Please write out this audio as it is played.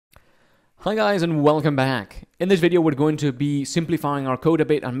Hi guys and welcome back. In this video we're going to be simplifying our code a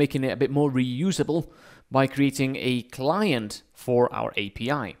bit and making it a bit more reusable by creating a client for our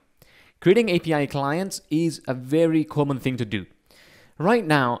API. Creating API clients is a very common thing to do. Right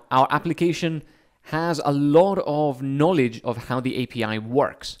now our application has a lot of knowledge of how the API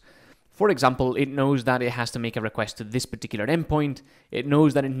works. For example, it knows that it has to make a request to this particular endpoint, it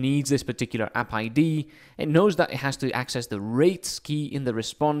knows that it needs this particular app ID, it knows that it has to access the rates key in the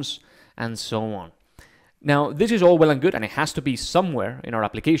response, and so on. Now, this is all well and good, and it has to be somewhere in our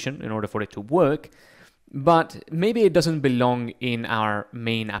application in order for it to work, but maybe it doesn't belong in our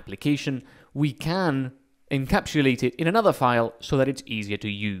main application. We can encapsulate it in another file so that it's easier to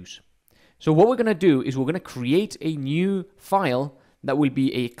use. So what we're going to do is we're going to create a new file that will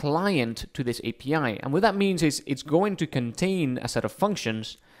be a client to this API. And what that means is it's going to contain a set of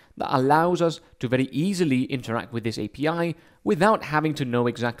functions that allows us to very easily interact with this API without having to know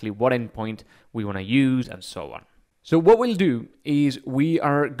exactly what endpoint we want to use and so on. So what we'll do is we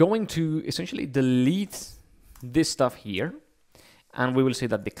are going to essentially delete this stuff here, and we will say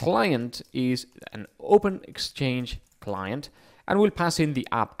that the client is an Open Exchange client, and we'll pass in the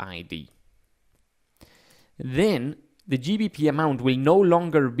app ID. Then the GBP amount will no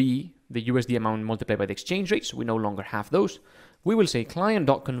longer be the USD amount multiplied by the exchange rate, so we no longer have those. We will say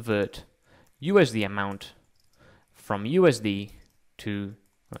client.convert USD amount from USD to,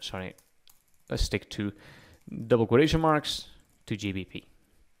 let's stick to double quotation marks to GBP.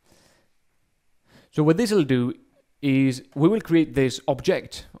 So what this will do is we will create this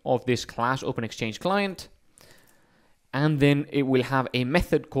object of this class Open Exchange client, and then it will have a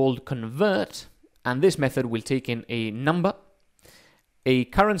method called convert, and this method will take in a number, a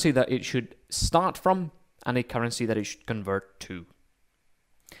currency that it should start from, and a currency that it should convert to.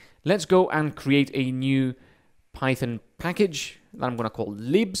 Let's go and create a new Python package that I'm going to call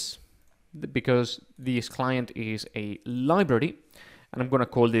libs, because this client is a library, and I'm going to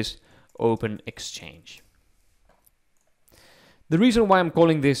call this Open Exchange. The reason why I'm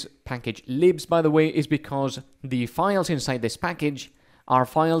calling this package libs, by the way, is because the files inside this package are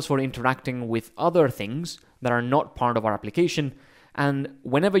files for interacting with other things that are not part of our application. And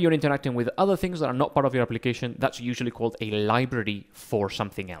whenever you're interacting with other things that are not part of your application, that's usually called a library for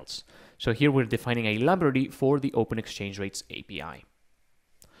something else. So here we're defining a library for the Open Exchange Rates API.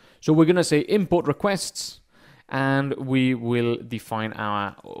 So we're going to say import requests, and we will define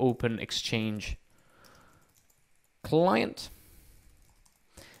our Open Exchange client.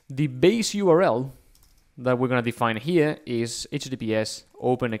 The base URL that we're going to define here is https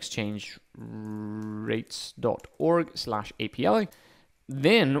openexchangerates.org/API.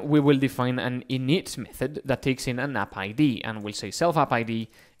 Then we will define an init method that takes in an app ID, and we'll say self app ID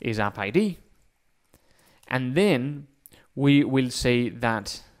is app ID. And then we will say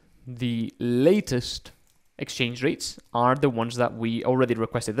that the latest exchange rates are the ones that we already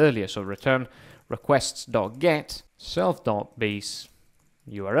requested earlier. So return requests.get self.base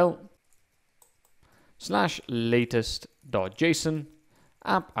URL /latest.json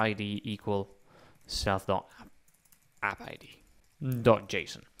app ID equal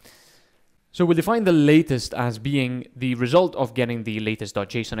self.appid.json. So we'll define the latest as being the result of getting the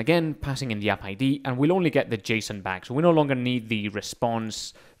latest.json again, passing in the app ID, and we'll only get the JSON back. So we no longer need the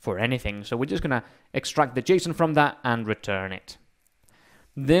response for anything. So we're just going to extract the JSON from that and return it.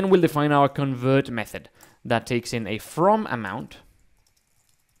 Then we'll define our convert method that takes in a from amount,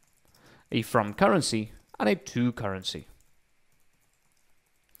 a from currency, and a to currency.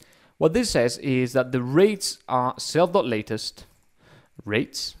 What this says is that the rates are self.latest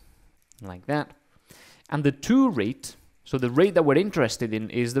rates, like that, and the to rate, so the rate that we're interested in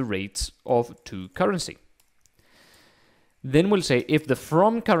is the rates of to currency. Then we'll say if the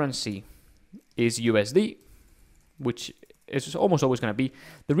from currency is USD, which is almost always going to be.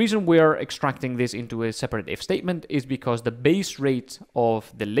 The reason we're extracting this into a separate if statement is because the base rate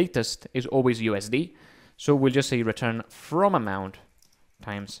of the latest is always USD. So we'll just say return from amount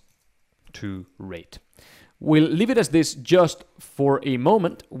times to rate. We'll leave it as this just for a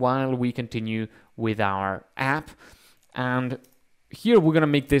moment while we continue with our app. And here we're going to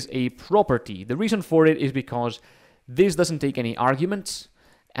make this a property. The reason for it is because this doesn't take any arguments,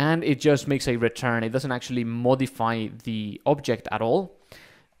 and it just makes a return. It doesn't actually modify the object at all.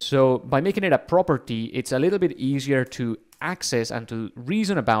 So by making it a property, it's a little bit easier to access and to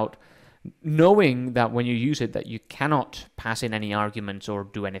reason about, knowing that when you use it that you cannot pass in any arguments or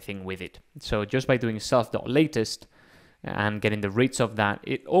do anything with it. So just by doing self.latest and getting the rates of that,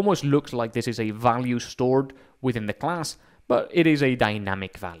 it almost looks like this is a value stored within the class, but it is a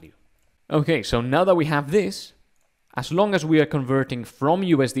dynamic value. Okay, so now that we have this, As long as we are converting from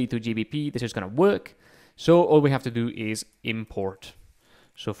USD to GBP, this is going to work. So all we have to do is import.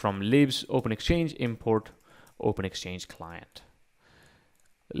 So from libs open exchange, import open exchange client.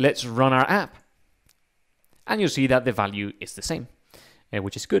 Let's run our app. And you'll see that the value is the same,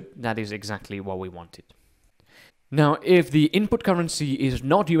 which is good. That is exactly what we wanted. Now, if the input currency is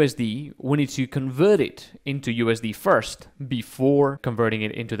not USD, we need to convert it into USD first before converting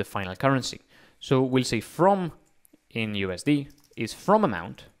it into the final currency. So we'll say from in USD is from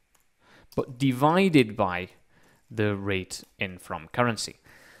amount, but divided by the rate in from currency.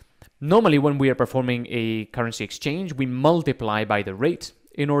 Normally, when we are performing a currency exchange, we multiply by the rate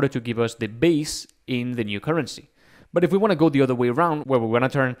in order to give us the base in the new currency. But if we want to go the other way around, where we want to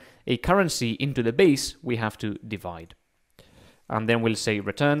turn a currency into the base, we have to divide. And then we'll say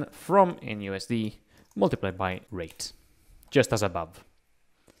return from in USD multiplied by rate, just as above.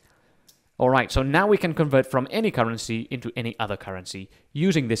 All right, so now we can convert from any currency into any other currency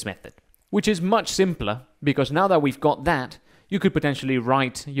using this method, which is much simpler because now that we've got that, you could potentially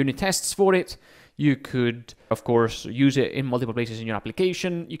write unit tests for it. You could, of course, use it in multiple places in your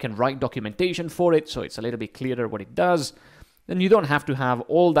application. You can write documentation for it, so it's a little bit clearer what it does. And you don't have to have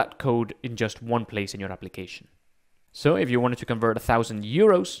all that code in just one place in your application. So if you wanted to convert 1,000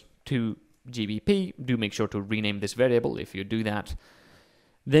 euros to GBP, do make sure to rename this variable. If you do that,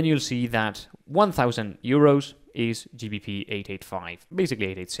 then you'll see that 1,000 euros is GBP 885, basically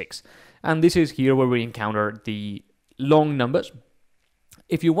 886. And this is here where we encounter the long numbers.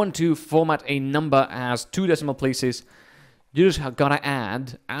 If you want to format a number as 2 decimal places, you just gotta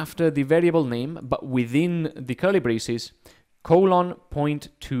add after the variable name, but within the curly braces,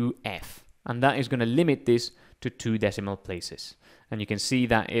 :.2f. And that is going to limit this to 2 decimal places. And you can see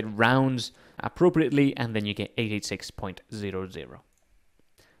that it rounds appropriately, and then you get 886.00.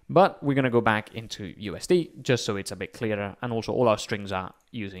 But we're going to go back into USD just so it's a bit clearer, and also all our strings are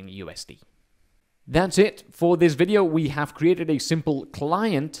using USD. That's it for this video. We have created a simple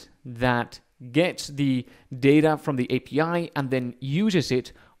client that gets the data from the API and then uses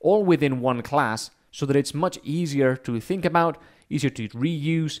it all within one class so that it's much easier to think about, easier to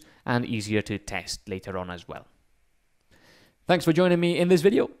reuse, and easier to test later on as well. Thanks for joining me in this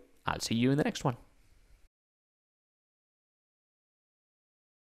video. I'll see you in the next one.